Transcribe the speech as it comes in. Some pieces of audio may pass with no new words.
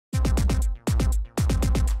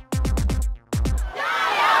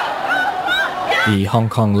The Hong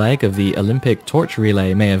Kong leg of the Olympic torch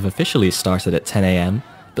relay may have officially started at 10 a.m,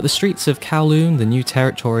 but the streets of Kowloon, the New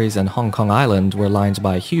Territories and Hong Kong Island were lined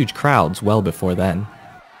by huge crowds well before then.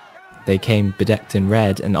 They came bedecked in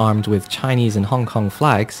red and armed with Chinese and Hong Kong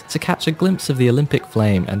flags to catch a glimpse of the Olympic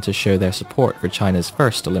flame and to show their support for China's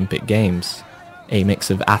first Olympic Games. A mix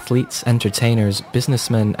of athletes, entertainers,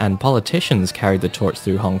 businessmen and politicians carried the torch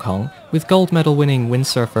through Hong Kong, with gold medal winning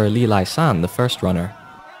windsurfer Li Lai-san the first runner.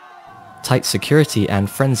 Tight security and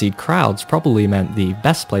frenzied crowds probably meant the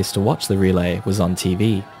best place to watch the relay was on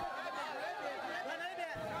TV.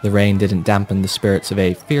 The rain didn't dampen the spirits of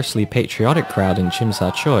a fiercely patriotic crowd in Tsim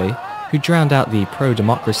Sha Tsui, who drowned out the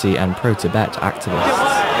pro-democracy and pro-Tibet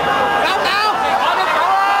activists.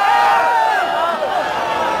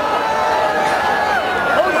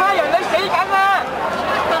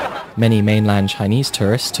 Many mainland Chinese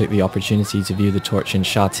tourists took the opportunity to view the torch in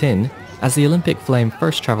Sha Tin, as the Olympic flame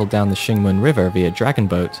first travelled down the Xingmen River via dragon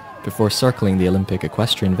boat, before circling the Olympic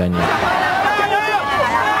equestrian venue.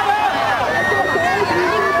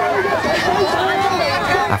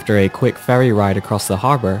 After a quick ferry ride across the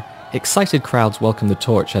harbour, excited crowds welcomed the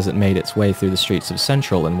torch as it made its way through the streets of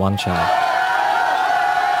Central and Wan Chai.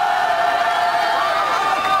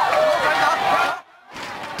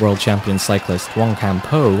 World champion cyclist Wong Cam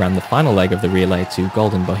Po ran the final leg of the relay to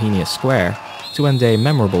Golden Bohemia Square to end a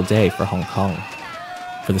memorable day for Hong Kong.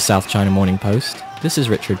 For the South China Morning Post, this is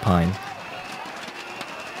Richard Pine.